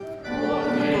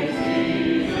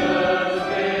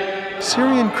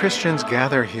Syrian Christians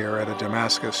gather here at a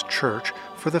Damascus church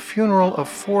for the funeral of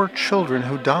 4 children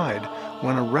who died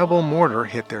when a rebel mortar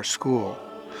hit their school.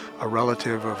 A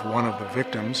relative of one of the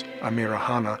victims, Amira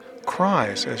Hanna,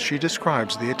 cries as she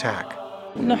describes the attack.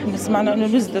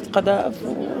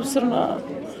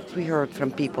 We heard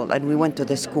from people and we went to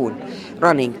the school,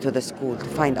 running to the school to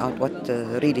find out what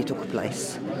really took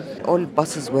place. All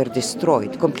buses were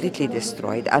destroyed, completely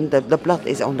destroyed, and the blood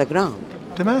is on the ground.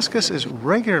 Damascus is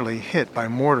regularly hit by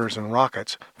mortars and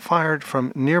rockets fired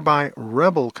from nearby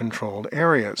rebel-controlled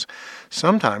areas.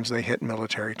 Sometimes they hit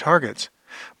military targets.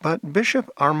 But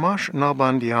Bishop Armash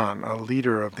Nalbandian, a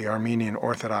leader of the Armenian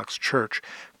Orthodox Church,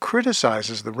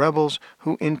 criticizes the rebels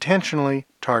who intentionally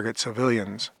target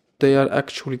civilians. They are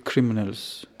actually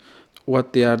criminals.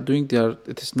 What they are doing,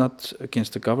 it is not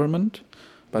against the government,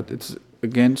 but it's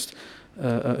against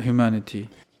humanity.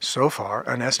 So far,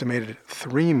 an estimated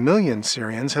 3 million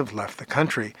Syrians have left the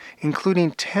country,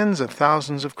 including tens of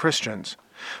thousands of Christians.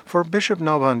 For Bishop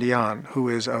Nalbandian, who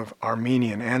is of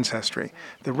Armenian ancestry,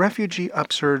 the refugee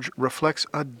upsurge reflects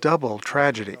a double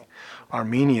tragedy.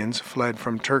 Armenians fled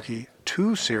from Turkey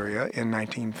to Syria in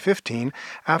 1915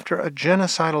 after a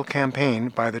genocidal campaign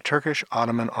by the Turkish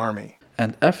Ottoman Army.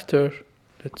 And after,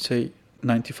 let's say,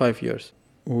 95 years,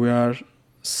 we are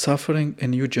suffering a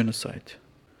new genocide.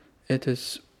 It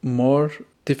is more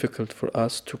difficult for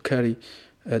us to carry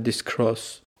this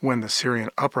cross. When the Syrian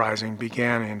uprising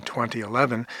began in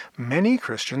 2011, many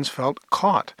Christians felt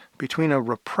caught between a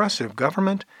repressive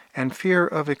government and fear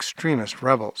of extremist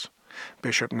rebels.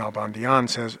 Bishop Nalbandian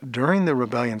says during the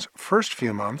rebellion's first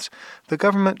few months, the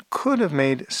government could have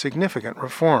made significant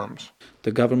reforms.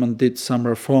 The government did some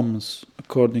reforms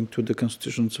according to the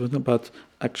constitution, but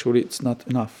actually it's not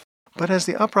enough. But as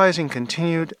the uprising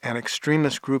continued and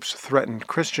extremist groups threatened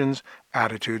Christians,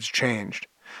 attitudes changed.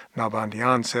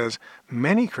 Nalbandian says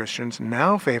many Christians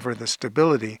now favor the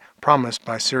stability promised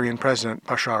by Syrian President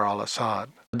Bashar al-Assad.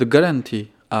 The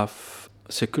guarantee of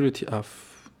security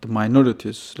of the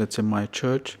minorities, let's say my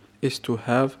church, is to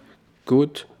have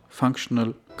good,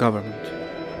 functional government.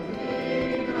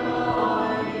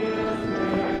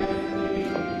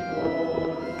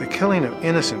 The killing of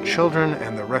innocent children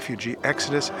and the refugee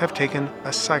exodus have taken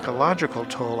a psychological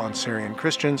toll on Syrian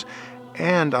Christians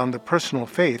and on the personal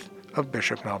faith of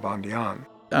Bishop Nalbandian.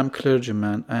 I'm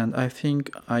clergyman, and I think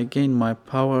I gain my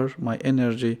power, my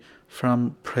energy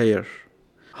from prayer.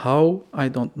 How? I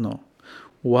don't know.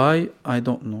 Why? I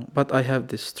don't know, but I have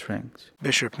this strength.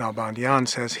 Bishop Nalbandian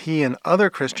says he and other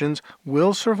Christians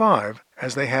will survive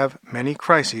as they have many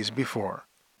crises before.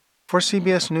 For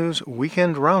CBS News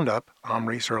Weekend Roundup, I'm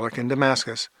Reese Ehrlich in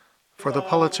Damascus for the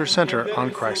Pulitzer Center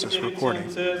on Crisis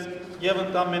Reporting.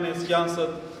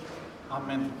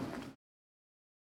 Amen.